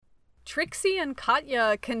Trixie and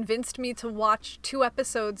Katya convinced me to watch 2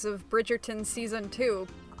 episodes of Bridgerton Season 2.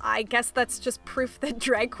 I guess that's just proof that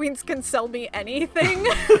drag queens can sell me anything.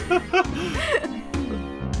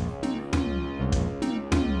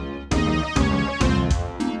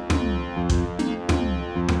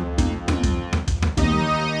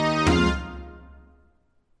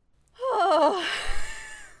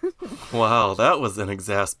 Wow, that was an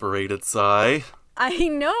exasperated sigh. I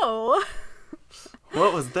know.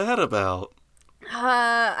 What was that about?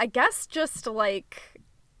 I guess just, like,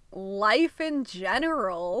 life in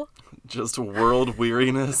general. Just world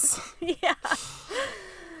weariness? Yeah.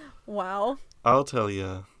 Wow. I'll tell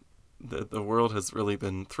you, the world has really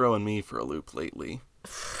been throwing me for a loop lately.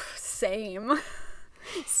 Same.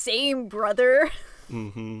 Same, brother.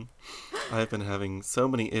 Mm-hmm. I've been having so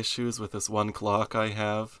many issues with this one clock I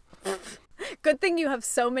have. Good thing you have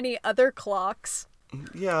so many other clocks.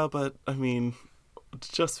 Yeah, but, I mean,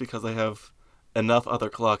 just because I have enough other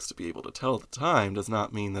clocks to be able to tell the time does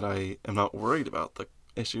not mean that I am not worried about the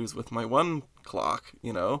issues with my one clock,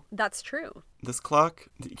 you know? That's true. This clock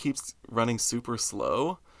keeps running super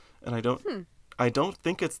slow, and I don't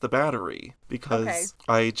think it's the battery, because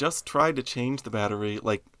I just tried to change the battery,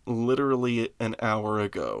 like, literally an hour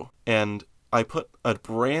ago, and I put a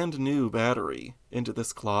brand new battery into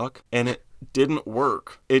this clock, and it didn't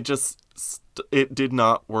work. It did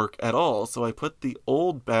not work at all. So I put the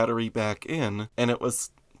old battery back in, and it was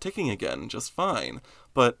ticking again just fine.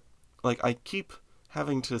 But, like, I keep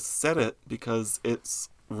having to set it because it's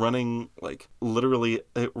running, like, literally,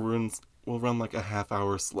 will run like a half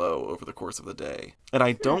hour slow over the course of the day. And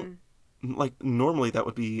I don't, like, normally that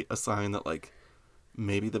would be a sign that, like,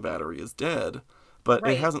 maybe the battery is dead. But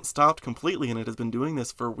It hasn't stopped completely, and it has been doing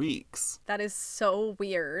this for weeks. That is so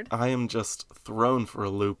weird. I am just thrown for a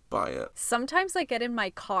loop by it. Sometimes I get in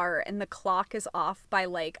my car and the clock is off by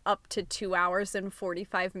like up to 2 hours and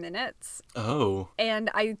 45 minutes. Oh.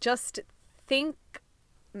 And I just think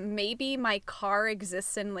maybe my car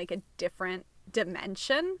exists in like a different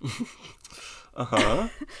dimension. Uh-huh.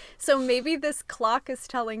 So maybe this clock is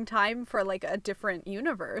telling time for like a different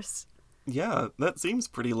universe. Yeah, that seems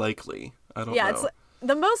pretty likely. I don't know. Yeah, it's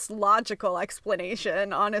the most logical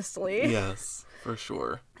explanation, honestly. Yes, for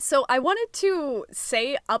sure. So I wanted to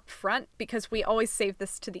say up front, because we always save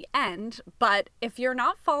this to the end, but if you're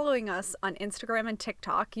not following us on Instagram and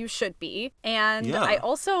TikTok, you should be. And I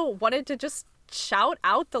also wanted to just shout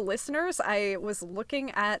out the listeners. I was looking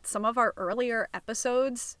at some of our earlier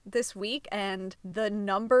episodes this week, and the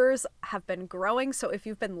numbers have been growing. So if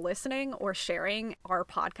you've been listening or sharing our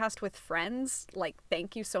podcast with friends, like,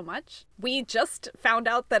 thank you so much. We just found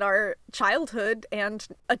out that our childhood and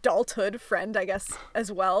adulthood friend, I guess, as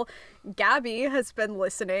well, Gabby, has been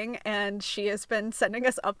listening, and she has been sending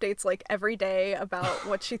us updates like every day about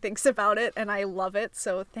what she thinks about it, and I love it.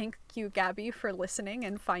 So thank you, Gabby, for listening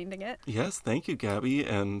and finding it. Yes, thank you, Gabby.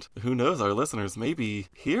 And who knows, our listeners may be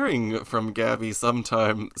hearing from Gabby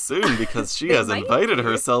sometime soon, because she has invited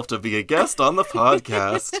herself to be a guest on the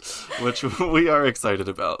podcast, which we are excited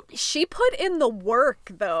about. She put in the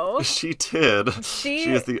work, though. She did. She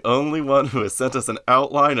is the only one who has sent us an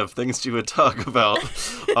outline of things she would talk about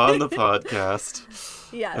on the podcast.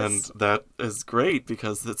 Yes. And that is great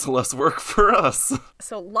because it's less work for us.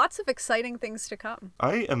 So lots of exciting things to come.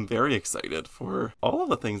 I am very excited for all of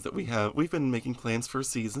the things that we have. We've been making plans for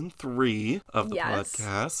season 3 of the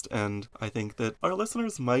podcast, and I think that our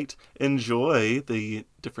listeners might enjoy the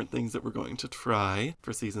different things that we're going to try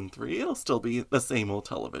for season 3. It'll still be the same old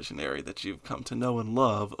televisionary that you've come to know and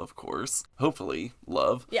love, of course. Hopefully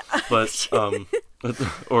love. Yeah. But,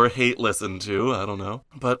 or hate listen to, I don't know.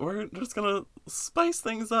 But we're just gonna spice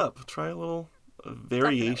things up, try a little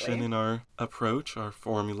variation in our approach, our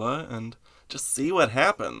formula, and just see what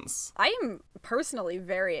happens. I am personally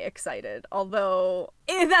very excited, although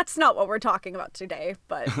that's not what we're talking about today,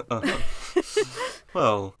 but...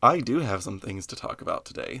 Well, I do have some things to talk about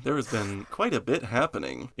today. There has been quite a bit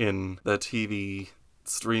happening in the TV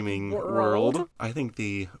streaming world. I think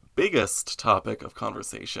the biggest topic of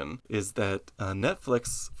conversation is that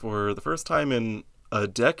Netflix, for the first time in a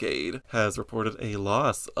decade, has reported a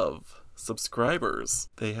loss of subscribers.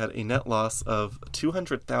 They had a net loss of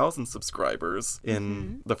 200,000 subscribers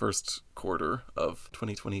in the first quarter of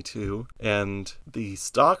 2022, and the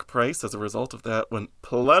stock price as a result of that went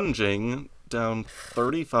plunging down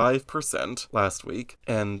 35% last week,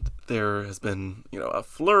 and there has been, a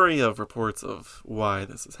flurry of reports of why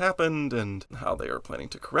this has happened and how they are planning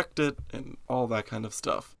to correct it and all that kind of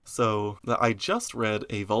stuff. So I just read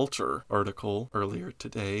a Vulture article earlier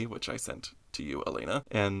today, which I sent to you, Elena,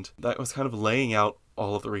 and that was kind of laying out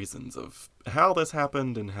all of the reasons of how this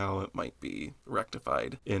happened and how it might be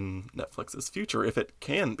rectified in Netflix's future, if it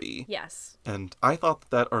can be. Yes. And I thought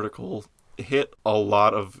that article hit a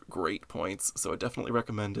lot of great points, so I definitely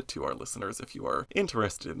recommend it to our listeners if you are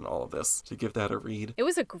interested in all of this, to give that a read. It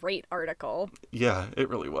was a great article. Yeah, it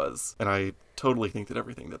really was. And I totally think that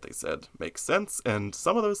everything that they said makes sense, and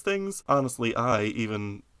some of those things, honestly, I,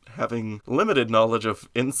 even having limited knowledge of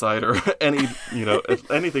Inside or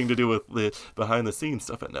anything to do with the behind the scenes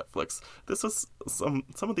stuff at Netflix, this was some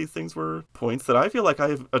of these things were points that I feel like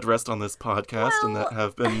I've addressed on this podcast and that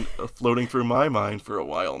have been floating through my mind for a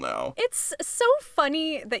while now. It's so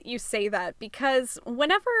funny that you say that, because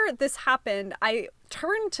whenever this happened, I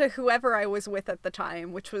turned to whoever I was with at the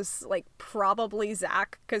time, which was like probably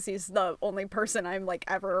Zach, because he's the only person I'm like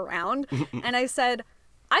ever around, and I said,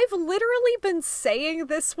 I've literally been saying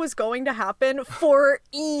this was going to happen for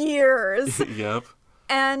years. Yep.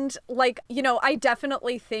 And, like, I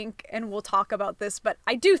definitely think, and we'll talk about this, but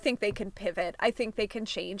I do think they can pivot. I think they can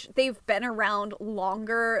change. They've been around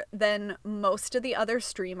longer than most of the other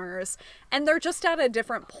streamers, and they're just at a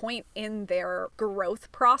different point in their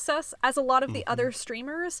growth process as a lot of the other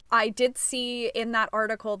streamers. I did see in that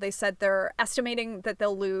article, they said they're estimating that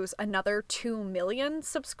they'll lose another 2 million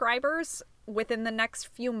subscribers within the next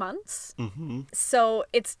few months. So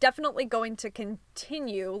it's definitely going to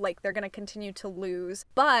continue, like they're going to continue to lose.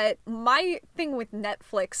 But my thing with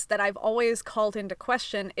Netflix that I've always called into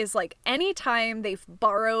question is, like, anytime they've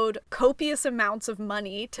borrowed copious amounts of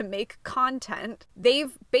money to make content,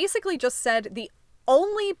 they've basically just said the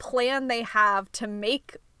only plan they have to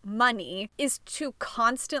make money is to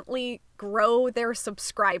constantly grow their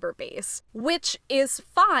subscriber base, which is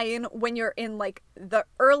fine when you're in like the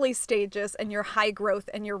early stages and you're high growth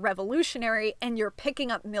and you're revolutionary and you're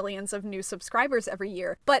picking up millions of new subscribers every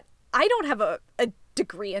year. But I don't have a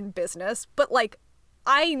degree in business, but like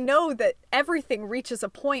I know that everything reaches a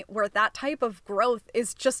point where that type of growth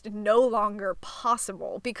is just no longer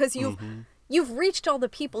possible, because you've reached all the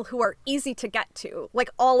people who are easy to get to, like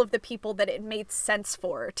all of the people that it made sense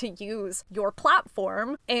for to use your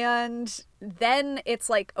platform. And then it's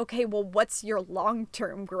like, okay, well, what's your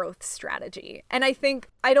long-term growth strategy? And I think,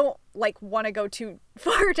 I don't like want to go too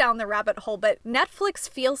far down the rabbit hole, but Netflix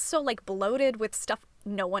feels so like bloated with stuff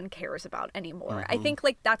no one cares about anymore. I think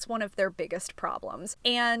like that's one of their biggest problems.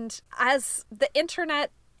 And as the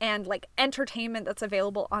internet and like entertainment that's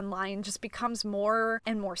available online just becomes more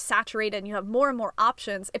and more saturated and you have more and more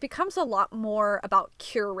options, it becomes a lot more about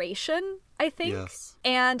curation, I think. Yes.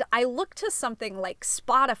 And I look to something like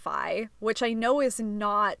Spotify, which I know is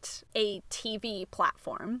not a TV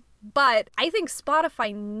platform, but I think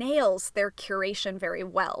Spotify nails their curation very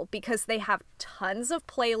well, because they have tons of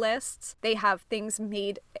playlists. They have things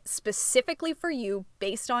made specifically for you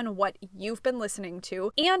based on what you've been listening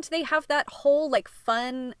to. And they have that whole like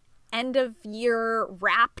fun end of year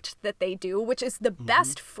Wrapped that they do, which is the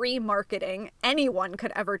best free marketing anyone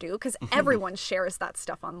could ever do, because everyone shares that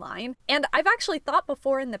stuff online. And I've actually thought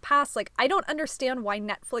before in the past, like, I don't understand why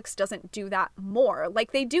Netflix doesn't do that more.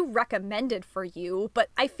 Like, they do recommended for you, but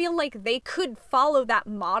I feel like they could follow that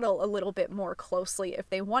model a little bit more closely if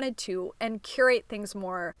they wanted to, and curate things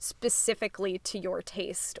more specifically to your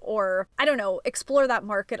taste, or I don't know, explore that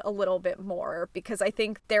market a little bit more, because I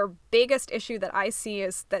think their biggest issue that I see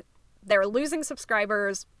is that they're losing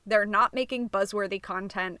subscribers, they're not making buzzworthy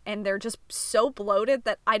content, and they're just so bloated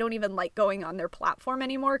that I don't even like going on their platform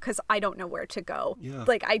anymore, because I don't know where to go. Yeah.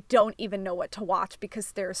 Like, I don't even know what to watch,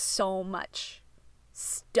 because there's so much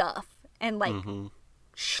stuff and like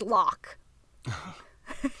schlock.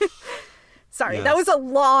 Sorry, Yes. That was a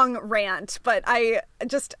long rant, but I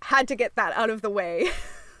just had to get that out of the way.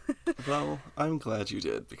 Well, I'm glad you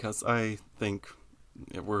did, because I think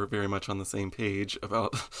we're very much on the same page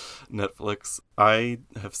about Netflix. I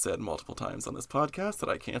have said multiple times on this podcast that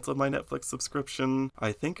I canceled my Netflix subscription.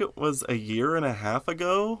 I think it was a year and a half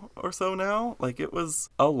ago or so now. Like, it was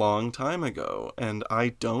a long time ago, and I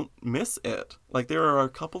don't miss it. Like, there are a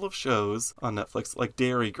couple of shows on Netflix, like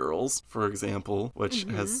Dairy Girls, for example, which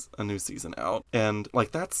has a new season out. And,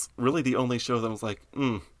 like, that's really the only show that I was like,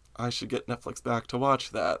 I should get Netflix back to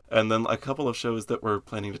watch that. And then a couple of shows that we're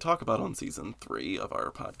planning to talk about on season 3 of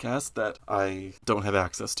our podcast that I don't have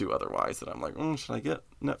access to otherwise, that I'm like, should I get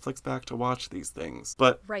Netflix back to watch these things?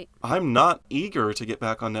 But Right. I'm not eager to get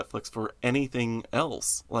back on Netflix for anything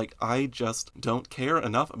else. Like, I just don't care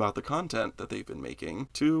enough about the content that they've been making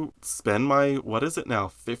to spend my, what is it now,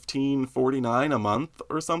 $15.49 a month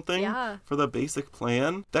or something for the basic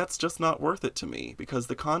plan. That's just not worth it to me, because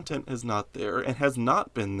the content is not there and has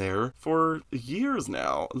not been there for years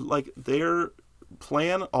now. Like, their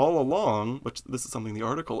plan all along, which this is something the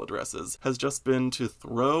article addresses, has just been to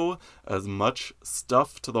throw as much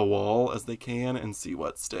stuff to the wall as they can and see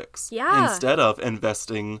what sticks. Yeah. Instead of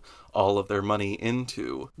investing all of their money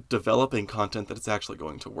into developing content that is actually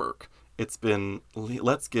going to work. It's been,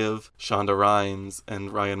 let's give Shonda Rhimes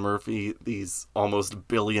and Ryan Murphy these almost $1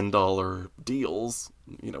 billion deals.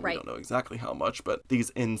 You know, we don't know exactly how much, but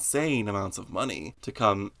these insane amounts of money to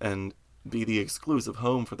come and be the exclusive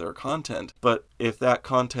home for their content. But if that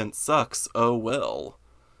content sucks, oh well.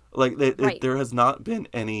 Like, there has not been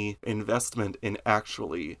any investment in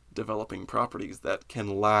actually developing properties that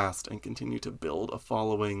can last and continue to build a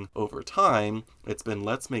following over time. It's been,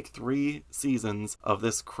 let's make 3 seasons of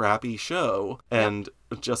this crappy show and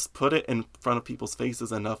just put it in front of people's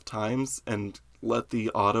faces enough times and let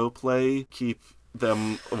the autoplay keep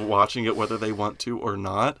them watching it whether they want to or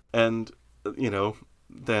not. And, you know,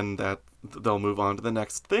 then that they'll move on to the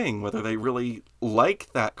next thing, whether they really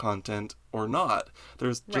like that content or not.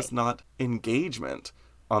 There's just not engagement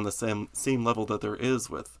on the same level that there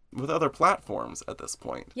is with other platforms at this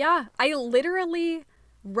point. Yeah, I literally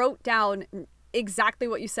wrote down exactly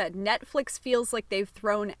what you said. Netflix feels like they've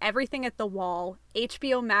thrown everything at the wall.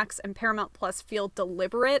 HBO Max and Paramount Plus feel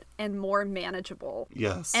deliberate and more manageable.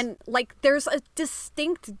 Yes. And, like, there's a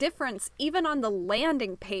distinct difference even on the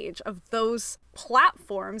landing page of those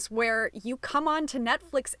platforms where you come on to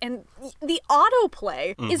Netflix and the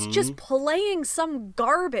autoplay is just playing some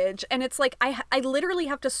garbage, and it's like I literally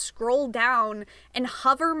have to scroll down and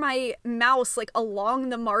hover my mouse like along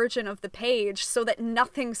the margin of the page so that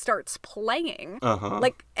nothing starts playing.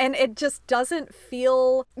 Like, and it just doesn't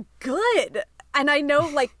feel good. And I know,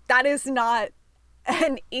 like, that is not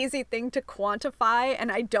an easy thing to quantify, and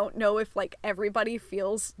I don't know if, like, everybody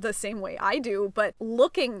feels the same way I do, but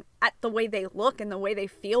looking at the way they look and the way they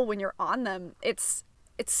feel when you're on them, it's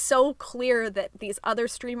so clear that these other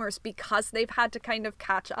streamers, because they've had to kind of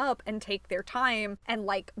catch up and take their time and,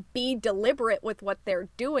 like, be deliberate with what they're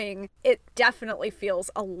doing, it definitely feels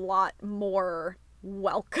a lot more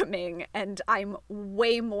welcoming, and I'm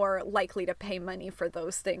way more likely to pay money for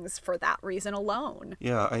those things for that reason alone.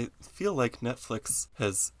 Yeah, I feel like Netflix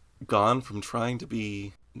has gone from trying to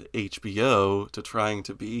be HBO to trying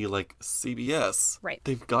to be like CBS. Right.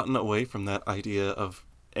 They've gotten away from that idea of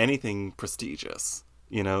anything prestigious.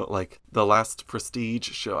 You know, like the last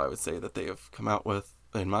prestige show I would say that they have come out with,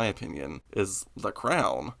 in my opinion, is The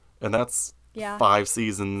Crown. And that's 5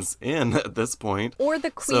 seasons in at this point. Or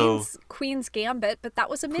the Queen's Gambit, but that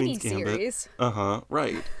was a mini-series.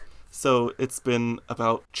 Right. So it's been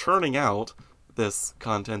about churning out this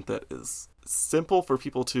content that is simple for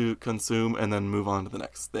people to consume and then move on to the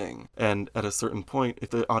next thing. And at a certain point, if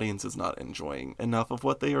the audience is not enjoying enough of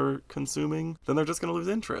what they are consuming, then they're just going to lose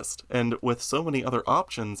interest. And with so many other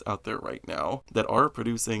options out there right now that are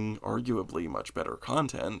producing arguably much better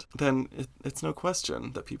content, then it's no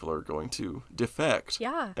question that people are going to defect.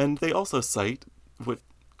 Yeah. And they also cite, with,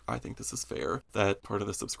 I think this is fair, that part of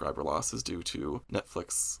the subscriber loss is due to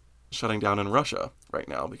Netflix shutting down in Russia right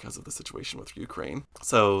now because of the situation with Ukraine.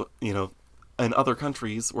 So, you know, in other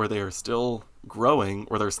countries where they are still growing,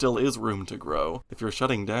 or there still is room to grow, if you're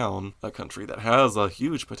shutting down a country that has a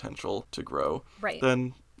huge potential to grow,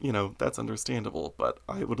 then, you know, that's understandable. But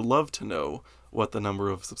I would love to know what the number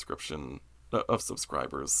of subscribers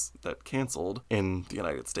that canceled in the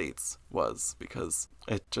United States was, because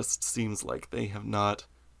it just seems like they have not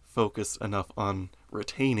focused enough on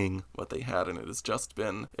retaining what they had, and it has just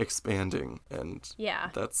been expanding, and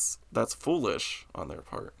that's foolish on their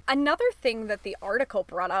part. Another thing that the article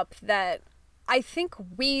brought up that I think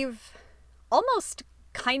we've almost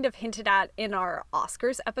kind of hinted at in our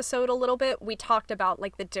Oscars episode a little bit, we talked about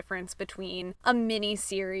like the difference between a mini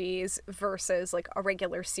series versus like a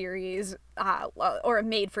regular series, or a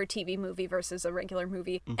made for TV movie versus a regular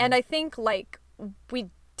movie. And I think like we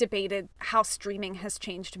debated how streaming has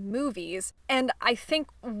changed movies. And I think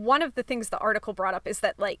one of the things the article brought up is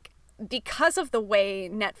that, like, because of the way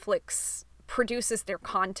Netflix produces their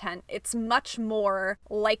content, it's much more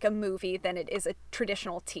like a movie than it is a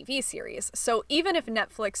traditional TV series. So even if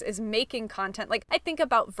Netflix is making content, like I think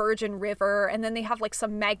about Virgin River, and then they have like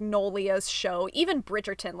some Magnolias show, even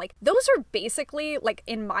Bridgerton, like those are basically, like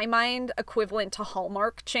in my mind, equivalent to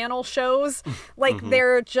Hallmark Channel shows. Like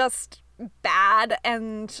they're just bad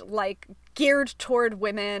and like geared toward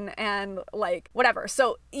women and like whatever.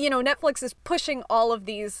 So, you know, Netflix is pushing all of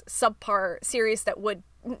these subpar series that would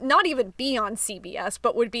not even be on CBS,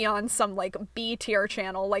 but would be on some like B-tier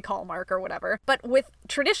channel like Hallmark or whatever. But with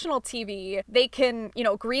traditional TV, they can, you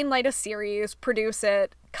know, greenlight a series, produce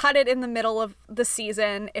it, cut it in the middle of the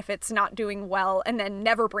season if it's not doing well, and then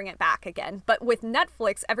never bring it back again. But with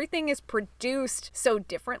Netflix, everything is produced so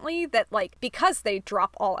differently that, like, because they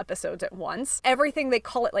drop all episodes at once, everything, they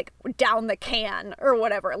call it like down the can or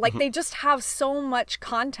whatever. Like, they just have so much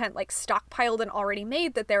content like stockpiled and already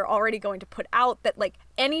made that they're already going to put out, that like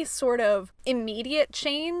any sort of immediate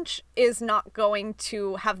change is not going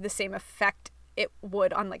to have the same effect it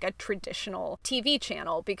would on like a traditional TV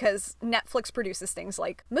channel, because Netflix produces things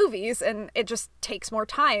like movies and it just takes more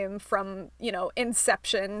time from, you know,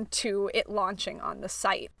 inception to it launching on the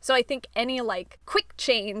site. So I think any like quick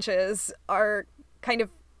changes are kind of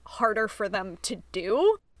harder for them to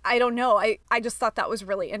do. I don't know. I just thought that was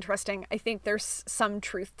really interesting. I think there's some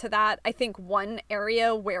truth to that. I think one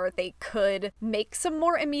area where they could make some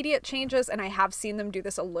more immediate changes, and I have seen them do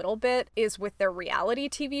this a little bit, is with their reality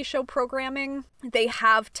TV show programming. They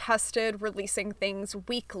have tested releasing things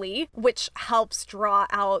weekly, which helps draw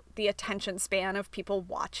out the attention span of people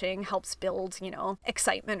watching, helps build, you know,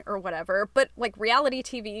 excitement or whatever. But like reality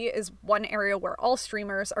TV is one area where all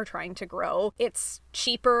streamers are trying to grow. It's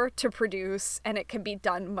cheaper to produce and it can be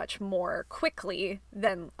done much more quickly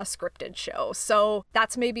than a scripted show. So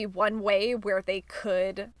that's maybe one way where they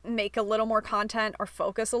could make a little more content or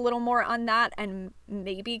focus a little more on that and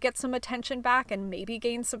maybe get some attention back and maybe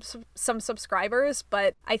gain some subscribers.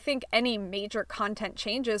 But I think any major content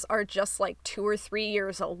changes are just like 2 or 3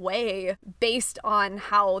 years away based on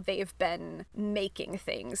how they've been making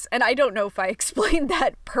things. And I don't know if I explained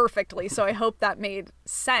that perfectly, so I hope that made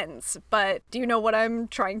sense. But do you know what I'm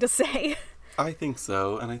trying to say? I think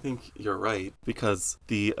so, and I think you're right, because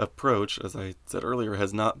the approach, as I said earlier,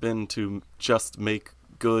 has not been to just make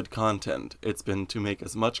good content. It's been to make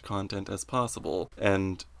as much content as possible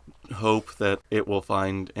and hope that it will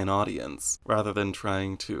find an audience, rather than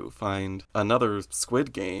trying to find another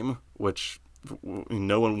Squid Game, which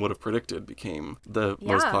no one would have predicted became the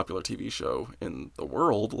most popular TV show in the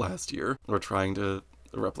world last year. We're trying to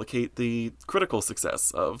replicate the critical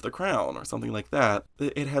success of The Crown or something like that.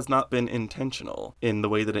 It has not been intentional in the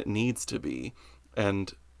way that it needs to be,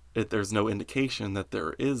 and there's no indication that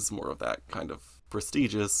there is more of that kind of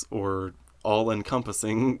prestigious or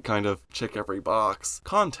all-encompassing kind of check every box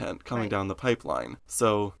content coming down the pipeline.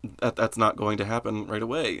 So that's not going to happen right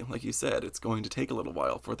away. Like you said, it's going to take a little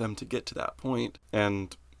while for them to get to that point,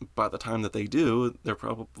 and by the time that they do, they're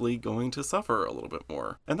probably going to suffer a little bit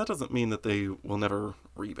more. And that doesn't mean that they will never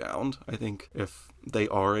rebound. I think if they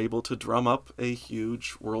are able to drum up a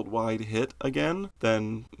huge worldwide hit again,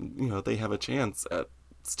 then, you know, they have a chance at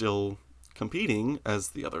still competing as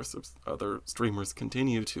the other streamers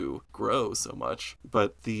continue to grow so much.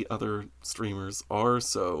 But the other streamers are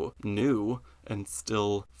so new and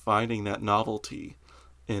still finding that novelty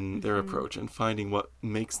in their approach and finding what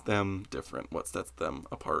makes them different, what sets them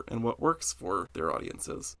apart, and what works for their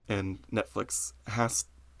audiences. And Netflix has,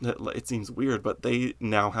 it seems weird, but they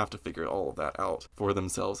now have to figure all of that out for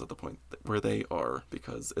themselves at the point where they are,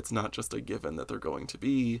 because it's not just a given that they're going to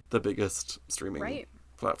be the biggest streaming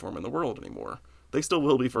platform in the world anymore. They still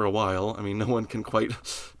will be for a while. I mean, no one can quite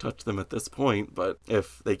touch them at this point, but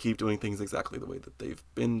if they keep doing things exactly the way that they've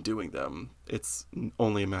been doing them, it's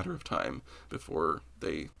only a matter of time before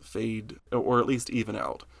they fade, or at least even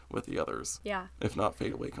out with the others. Yeah. If not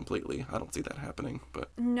fade away completely. I don't see that happening, but...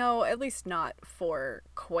 No, at least not for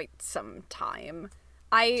quite some time.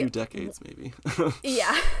 2 decades, maybe.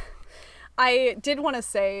 Yeah. I did want to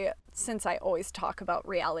say, since I always talk about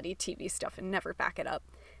reality TV stuff and never back it up,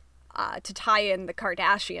 to tie in the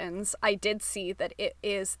Kardashians, I did see that it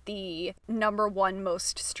is the #1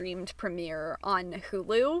 most streamed premiere on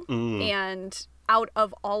Hulu. And out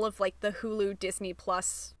of all of like the Hulu Disney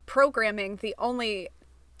Plus programming, the only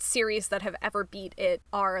series that have ever beat it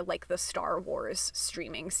are like the Star Wars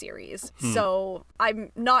streaming series. So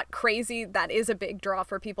I'm not crazy. That is a big draw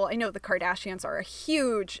for people. I know the Kardashians are a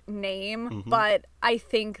huge name, but I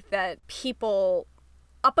think that people...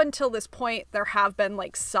 Up until this point, there have been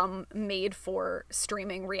like some made for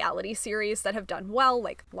streaming reality series that have done well,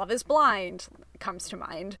 like Love is Blind comes to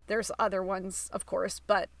mind. There's other ones, of course,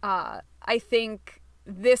 but I think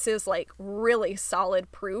this is like really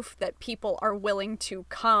solid proof that people are willing to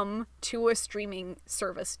come to a streaming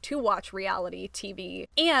service to watch reality TV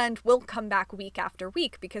and will come back week after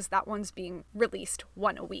week because that one's being released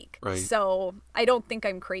one a week. Right. So I don't think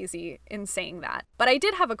I'm crazy in saying that. But I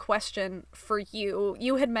did have a question for you.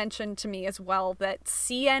 You had mentioned to me as well that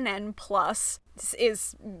CNN Plus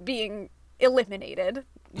is being eliminated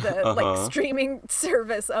the like streaming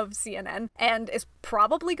service of CNN, and is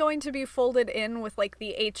probably going to be folded in with like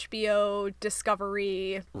the HBO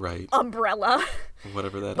Discovery umbrella.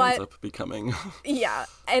 Whatever that ends up becoming. Yeah.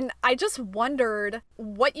 And I just wondered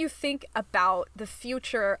what you think about the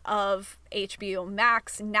future of HBO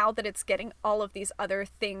Max now that it's getting all of these other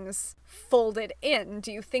things folded in.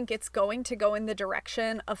 Do you think it's going to go in the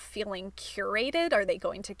direction of feeling curated? Are they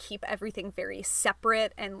going to keep everything very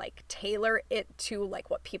separate and like tailor it to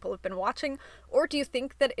like what people have been watching? Or do you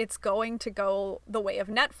think that it's going to go the way of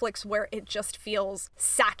Netflix where it just feels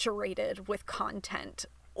saturated with content?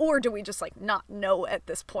 Or do we just like not know at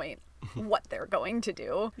this point what they're going to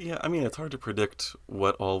do? Yeah, I mean, it's hard to predict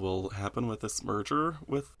what all will happen with this merger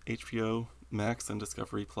with HBO Max and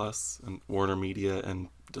Discovery Plus and Warner Media and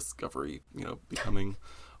Discovery, becoming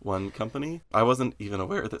one company. I wasn't even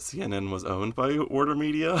aware that CNN was owned by Warner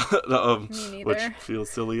Media, which feels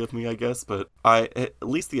silly of me, I guess. But at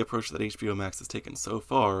least the approach that HBO Max has taken so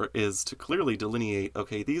far is to clearly delineate,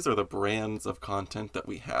 okay, these are the brands of content that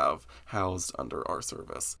we have housed under our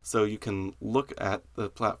service. So you can look at the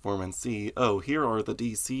platform and see, oh, here are the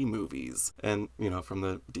DC movies and, from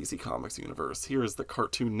the DC Comics universe. Here is the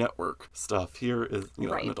Cartoon Network stuff. Here is,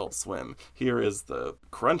 an Adult Swim. Here is the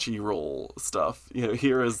Crunchyroll stuff.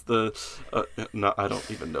 Here is the I don't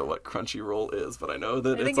even know what Crunchyroll is, but I know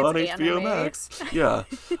that it's on HBO Max. Yeah.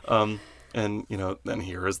 And then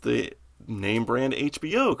here is the name brand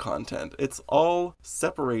HBO content. It's all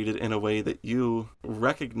separated in a way that you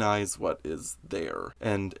recognize what is there,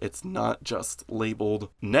 and it's not just labeled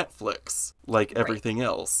Netflix like everything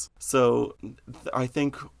else. So I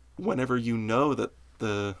think whenever you know that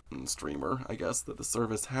the streamer, I guess, that the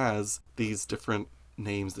service has these different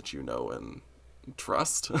names that and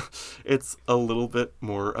trust, it's a little bit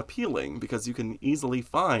more appealing because you can easily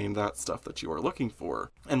find that stuff that you are looking for.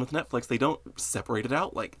 And with Netflix, they don't separate it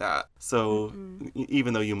out like that. So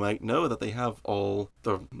even though you might know that they have all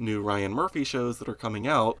the new Ryan Murphy shows that are coming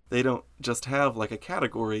out, they don't just have like a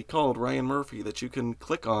category called Ryan Murphy that you can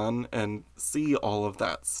click on and see all of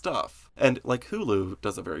that stuff. And like Hulu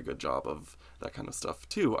does a very good job of that kind of stuff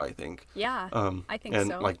too, I think. Yeah, I think so. And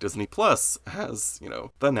like Disney Plus has,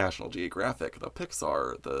 the National Geographic, the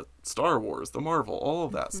Pixar, the Star Wars, the Marvel, all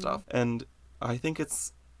of that stuff. And I think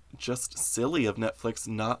it's just silly of Netflix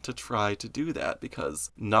not to try to do that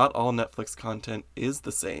because not all Netflix content is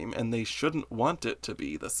the same and they shouldn't want it to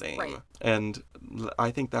be the same. Right. And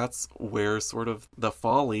I think that's where sort of the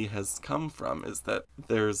folly has come from, is that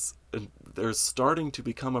there's starting to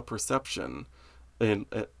become a perception,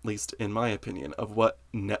 at least in my opinion, of what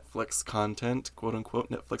Netflix content, quote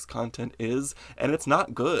unquote Netflix content is, and it's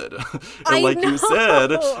not good. And like you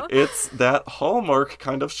said, it's that Hallmark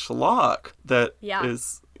kind of schlock that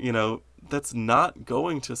is, that's not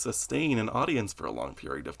going to sustain an audience for a long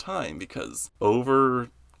period of time, because over,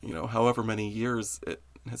 however many years it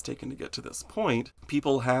has taken to get to this point,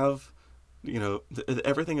 people have,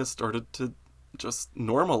 everything has started to just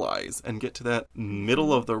normalize and get to that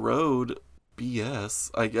middle of the road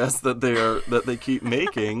BS, I guess, that they keep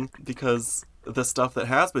making, because the stuff that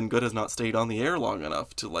has been good has not stayed on the air long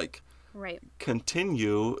enough to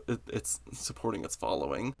continue it's supporting its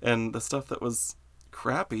following, and the stuff that was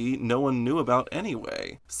crappy no one knew about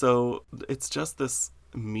anyway. So it's just this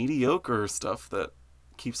mediocre stuff that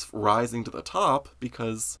keeps rising to the top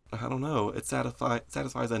because, I don't know, it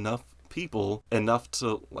satisfies enough people enough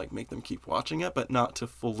to make them keep watching it, but not to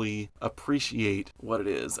fully appreciate what it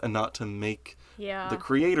is, and not to make the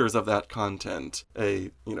creators of that content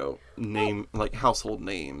a name, like household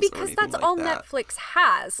names, because that's all Netflix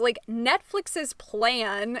has. Netflix's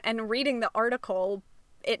plan, and reading the article,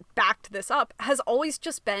 it backed this up, has always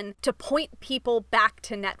just been to point people back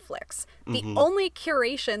to Netflix. The only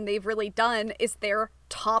curation they've really done is their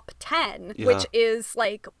top 10, which is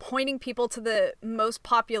pointing people to the most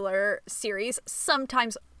popular series.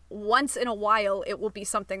 Sometimes once in a while it will be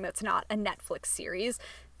something that's not a Netflix series.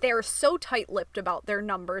 They're so tight-lipped about their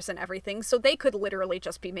numbers and everything, so they could literally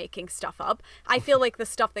just be making stuff up. I feel like the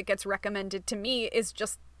stuff that gets recommended to me is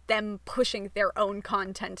just them pushing their own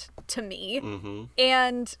content to me.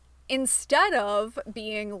 And instead of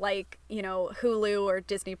being Hulu or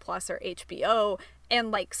Disney Plus or HBO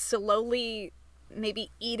and slowly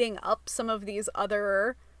maybe eating up some of these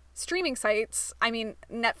other streaming sites. I mean,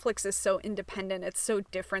 Netflix is so independent. It's so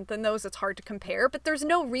different than those. It's hard to compare. But there's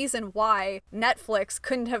no reason why Netflix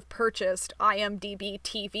couldn't have purchased IMDb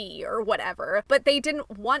TV or whatever. But they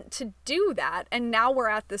didn't want to do that. And now we're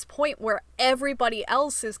at this point where everybody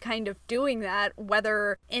else is kind of doing that,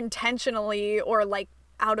 whether intentionally or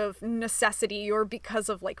out of necessity or because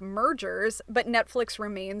of like mergers, but Netflix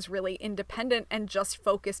remains really independent and just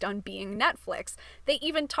focused on being Netflix. They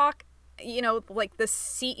even talk, you know, like the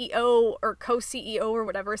CEO or co-CEO or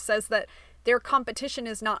whatever says that their competition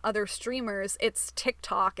is not other streamers, it's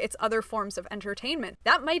TikTok, it's other forms of entertainment.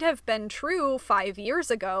 That might have been true 5 years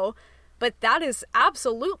ago, but that is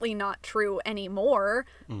absolutely not true anymore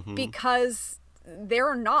because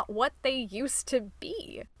they're not what they used to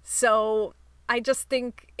be. So I just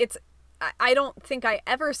think I don't think I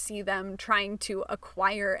ever see them trying to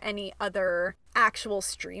acquire any other actual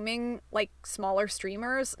streaming, like smaller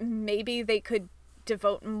streamers. Maybe they could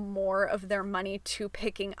devote more of their money to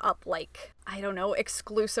picking up, like, I don't know,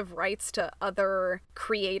 exclusive rights to other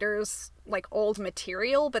creators, like old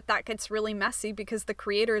material, but that gets really messy because the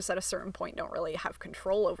creators at a certain point don't really have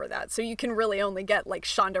control over that. So you can really only get like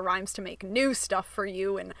Shonda Rhimes to make new stuff for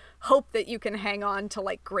you and hope that you can hang on to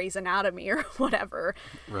like Grey's Anatomy or whatever.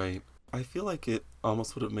 Right. I feel like it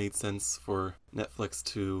almost would have made sense for Netflix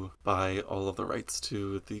to buy all of the rights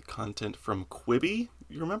to the content from Quibi.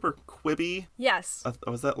 You remember Quibi? Yes.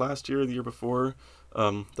 Was that last year or the year before?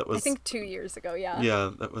 That was, I think 2 years ago, yeah.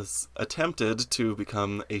 Yeah, that was attempted to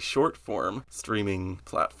become a short-form streaming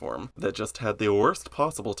platform that just had the worst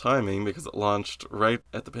possible timing because it launched right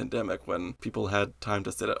at the pandemic when people had time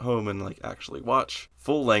to sit at home and like actually watch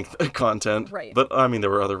full-length content. Right. But I mean, there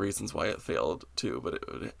were other reasons why it failed too, but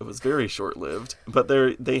it was very short-lived. But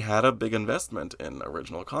they had a big investment in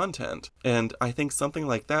original content, and I think something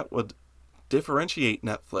like that would differentiate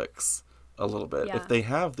Netflix a little bit. Yeah. If they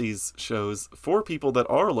have these shows for people that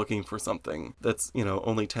are looking for something that's, you know,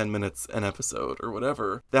 only 10 minutes an episode or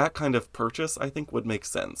whatever, that kind of purchase I think would make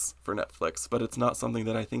sense for Netflix, but it's not something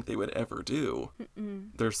that I think they would ever do.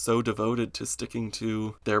 They're so devoted to sticking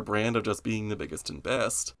to their brand of just being the biggest and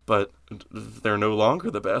best, but they're no longer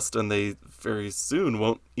the best, and they very soon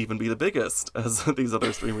won't even be the biggest as these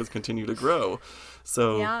other streamers continue to grow.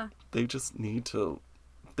 So they just need to,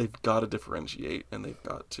 they've got to differentiate, and they've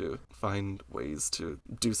got to find ways to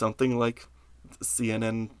do something like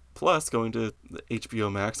CNN Plus going to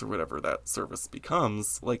HBO Max or whatever that service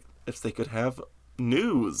becomes. Like, if they could have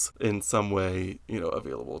news in some way, you know,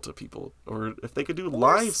 available to people, or if they could do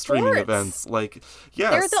live streaming events, like,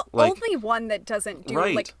 yes. They're the only one that doesn't do,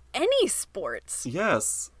 like, any sports.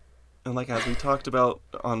 Yes. And like, as we talked about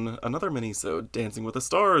on another mini-sode, Dancing with the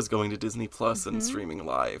Stars going to Disney Plus and streaming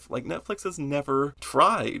live. Like, Netflix has never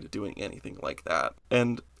tried doing anything like that.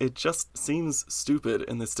 And it just seems stupid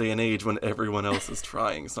in this day and age when everyone else is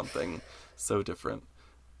trying something so different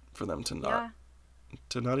for them to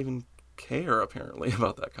not even care, apparently,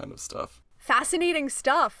 about that kind of stuff. Fascinating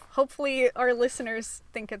stuff. Hopefully our listeners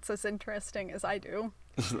think it's as interesting as I do.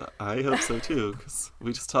 I hope so too, because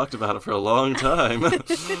we just talked about it for a long time.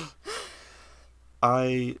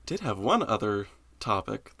 I did have one other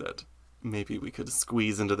topic that maybe we could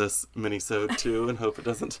squeeze into this mini-sode too, and hope it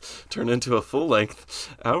doesn't turn into a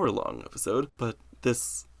full-length, hour-long episode. But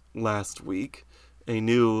this last week, a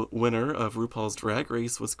new winner of RuPaul's Drag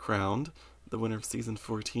Race was crowned. The winner of season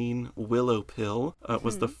 14, Willow Pill,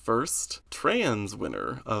 was the first trans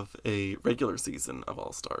winner of a regular season of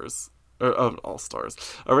All-Stars.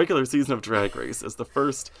 A regular season of Drag Race is the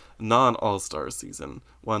first non-All-Stars season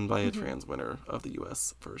won by a trans winner of the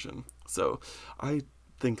U.S. version. So I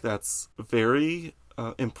think that's very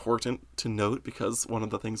important to note, because one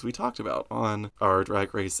of the things we talked about on our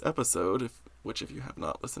Drag Race episode, which if you have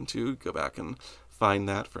not listened to, go back and find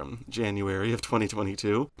that from January of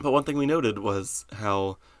 2022. But one thing we noted was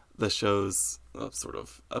how the show's sort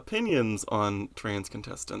of opinions on trans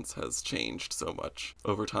contestants has changed so much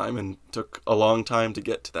over time, and took a long time to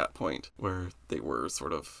get to that point where they were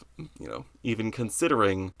sort of, you know, even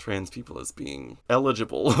considering trans people as being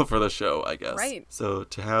eligible for the show, I guess. Right. So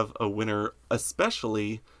to have a winner,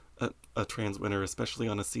 especially a trans winner, especially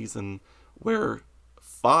on a season where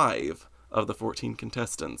 5 of the 14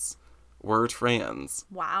 contestants were trans.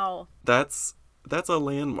 Wow. That's a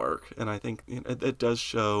landmark, and I think it does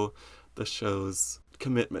show the show's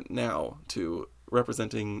commitment now to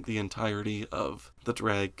representing the entirety of the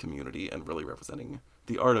drag community and really representing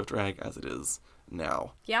the art of drag as it is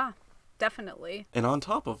now. Yeah, definitely. And on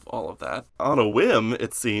top of all of that, on a whim,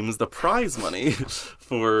 it seems, the prize money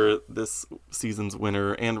for this season's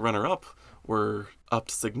winner and runner-up were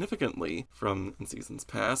upped significantly from in seasons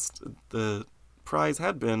past. The prize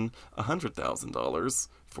had been $100,000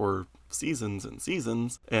 for seasons and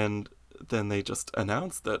seasons, and then they just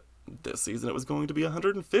announced that this season it was going to be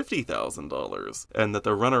 $150,000, and that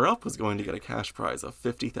the runner-up was going to get a cash prize of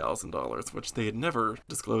 $50,000, which they had never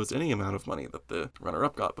disclosed any amount of money that the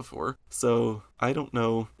runner-up got before. So I don't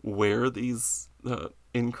know where these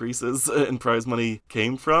increases in prize money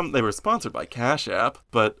came from. They were sponsored by Cash App,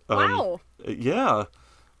 but wow. Yeah.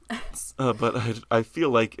 But I feel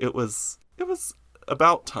like it was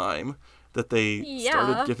about time that they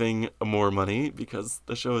started giving more money, because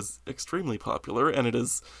the show is extremely popular, and it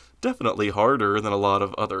is definitely harder than a lot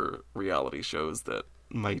of other reality shows that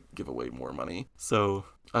might give away more money. So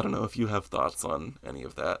I don't know if you have thoughts on any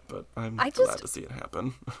of that, but I'm glad to see it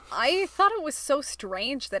happen. I thought it was so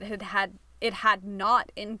strange that it had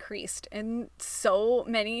not increased in so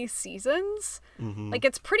many seasons. Mm-hmm. Like,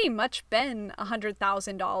 it's pretty much been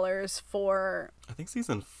 $100,000 for... I think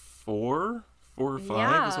season 4 or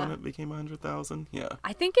 5 is when it became $100,000. Yeah.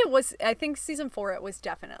 I think season 4 it was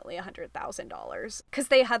definitely $100,000, because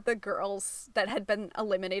they had the girls that had been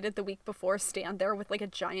eliminated the week before stand there with like a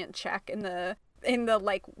giant check in the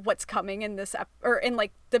like what's coming in this or in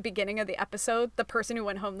like the beginning of the episode. The person who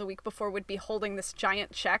went home the week before would be holding this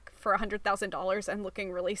giant check for $100,000 and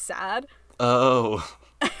looking really sad. Oh.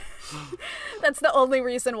 That's the only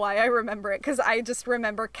reason why I remember it, because I just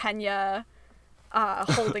remember Kenya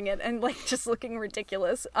holding it and like just looking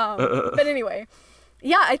ridiculous. But anyway,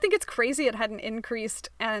 yeah, I think it's crazy it hadn't increased,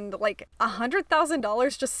 and like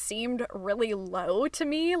 $100,000 just seemed really low to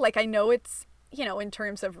me. Like, I know it's, you know, in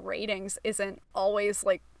terms of ratings, isn't always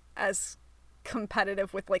like as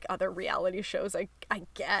competitive with like other reality shows. I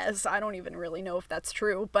guess I don't even really know if that's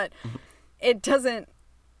true, but it doesn't.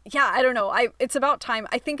 Yeah, I don't know. It's about time.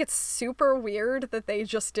 I think it's super weird that they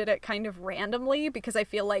just did it kind of randomly, because I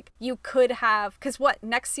feel like you could have, because what,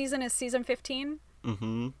 next season is season 15?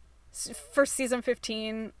 Mm-hmm. For season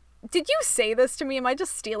 15, did you say this to me? Am I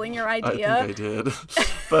just stealing your idea? I think I did.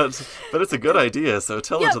 but it's a good idea, so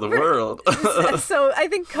tell it to the world. So I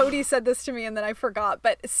think Cody said this to me and then I forgot.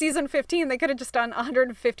 But season 15, they could have just done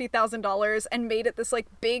 $150,000 and made it this like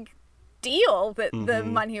big deal that the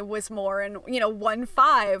money was more, and, you know,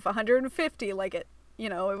 150, like it, you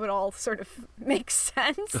know, it would all sort of make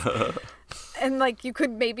sense. And like you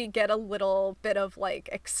could maybe get a little bit of like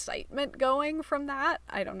excitement going from that.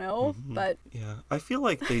 I don't know, but yeah, I feel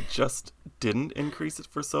like they just didn't increase it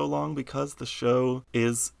for so long because the show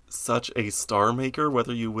is such a star maker,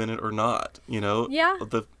 whether you win it or not. You know,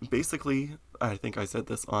 basically, I think I said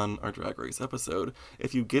this on our Drag Race episode,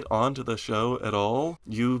 if you get onto the show at all,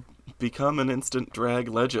 you become an instant drag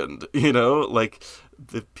legend. You know, like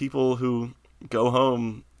the people who go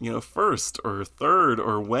home, you know, first or third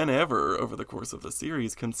or whenever over the course of the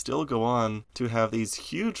series can still go on to have these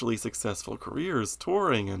hugely successful careers,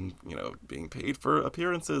 touring and, you know, being paid for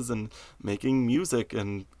appearances and making music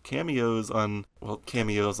and cameos on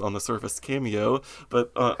the surface cameo,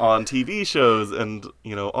 but on TV shows and,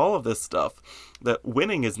 you know, all of this stuff. That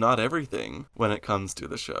winning is not everything when it comes to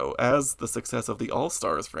the show, as the success of the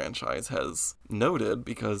All-Stars franchise has noted,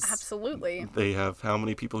 because absolutely they have how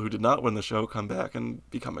many people who did not win the show come back and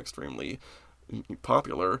become extremely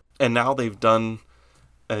popular. And now they've done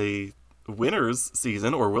a winners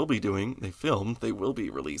season, or will be doing, they will be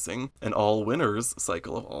releasing an all winners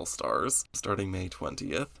cycle of All Stars starting May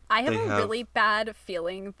 20th. I have a really bad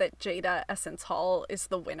feeling that Jada Essence Hall is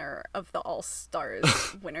the winner of the All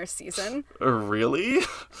Stars winner season. Really?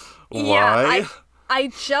 Why? Yeah, I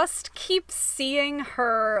just keep seeing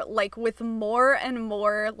her like with more and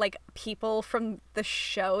more like people from the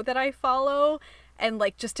show that I follow, and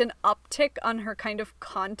like just an uptick on her kind of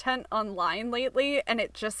content online lately, and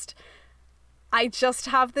I just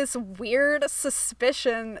have this weird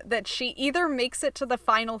suspicion that she either makes it to the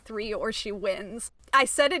final 3 or she wins. I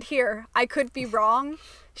said it here. I could be wrong.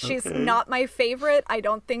 She's not my favorite. I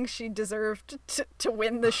don't think she deserved to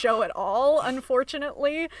win the show at all,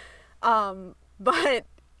 unfortunately. But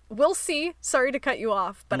we'll see. Sorry to cut you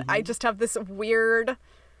off, but I just have this weird,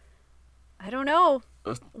 I don't know,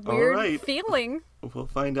 weird feeling. We'll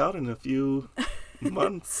find out in a few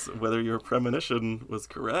months whether your premonition was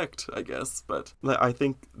correct, I guess. But I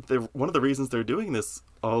think one of the reasons they're doing this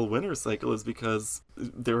all winner cycle is because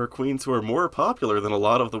there are queens who are more popular than a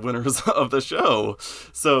lot of the winners of the show.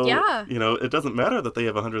 So, you know, it doesn't matter that they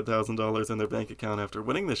have $100,000 in their bank account after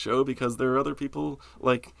winning the show, because there are other people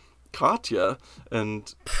like Katya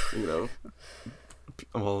and, you know,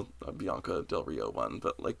 well, Bianca Del Rio won,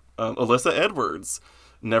 but like Alyssa Edwards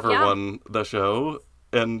never won the show,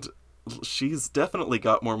 and she's definitely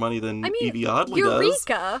got more money than Evie Oddly Eureka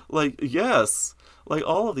does. Like, yes. Like,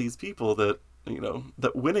 all of these people that, you know,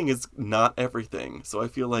 that winning is not everything. So I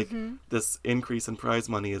feel like this increase in prize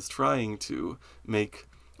money is trying to make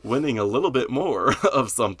winning a little bit more of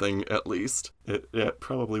something, at least. It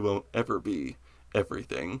probably won't ever be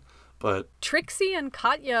everything. But Trixie and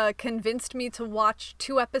Katya convinced me to watch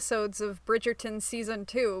 2 episodes of Bridgerton Season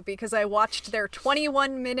 2 because I watched their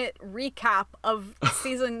 21-minute recap of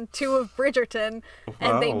Season 2 of Bridgerton,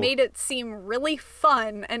 and they made it seem really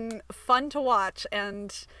fun to watch,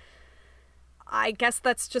 and I guess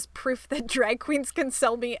that's just proof that drag queens can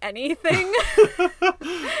sell me anything.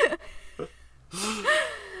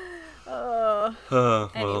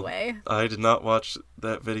 Anyway. Well, I did not watch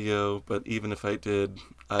that video, but even if I did,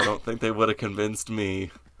 I don't think they would have convinced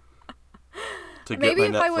me to get my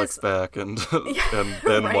Netflix back and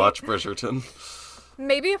then watch Bridgerton.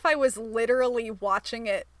 Maybe if I was literally watching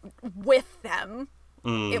it with them,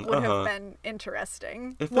 it would have been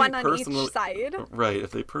interesting. One on each side. Right,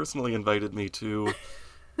 if they personally invited me to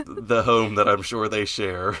the home that I'm sure they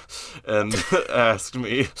share and asked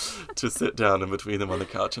me to sit down in between them on the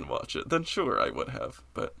couch and watch it, then sure, I would have.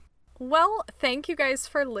 But well, thank you guys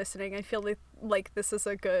for listening. I feel like this is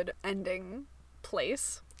a good ending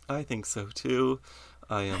place. I think so too.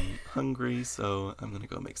 I am hungry, so I'm gonna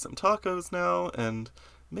go make some tacos now, and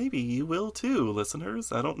maybe you will too,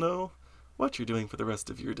 listeners. I don't know what you're doing for the rest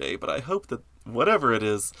of your day, but I hope that whatever it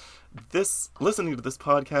is, listening to this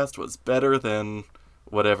podcast was better than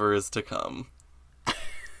whatever is to come.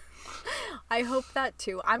 I hope that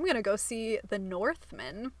too. I'm gonna go see The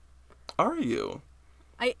Northman. Are you?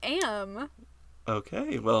 I am.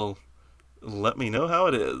 Okay, well, let me know how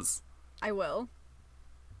it is. I will.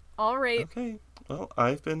 All right. Okay, well,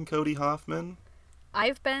 I've been Cody Hoffman.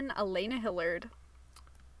 I've been Elena Hillard.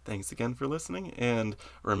 Thanks again for listening, and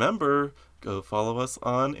remember, go follow us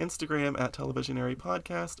on Instagram at Televisionary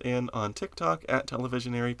Podcast and on TikTok at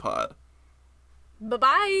Televisionary Pod.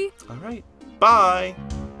 Bye-bye. All right. Bye.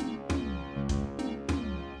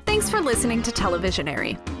 Thanks for listening to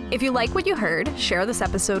Televisionary. If you like what you heard, share this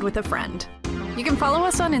episode with a friend. You can follow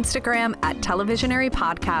us on Instagram at Televisionary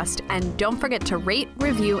Podcast, and don't forget to rate,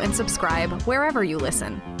 review, and subscribe wherever you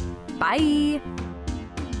listen. Bye.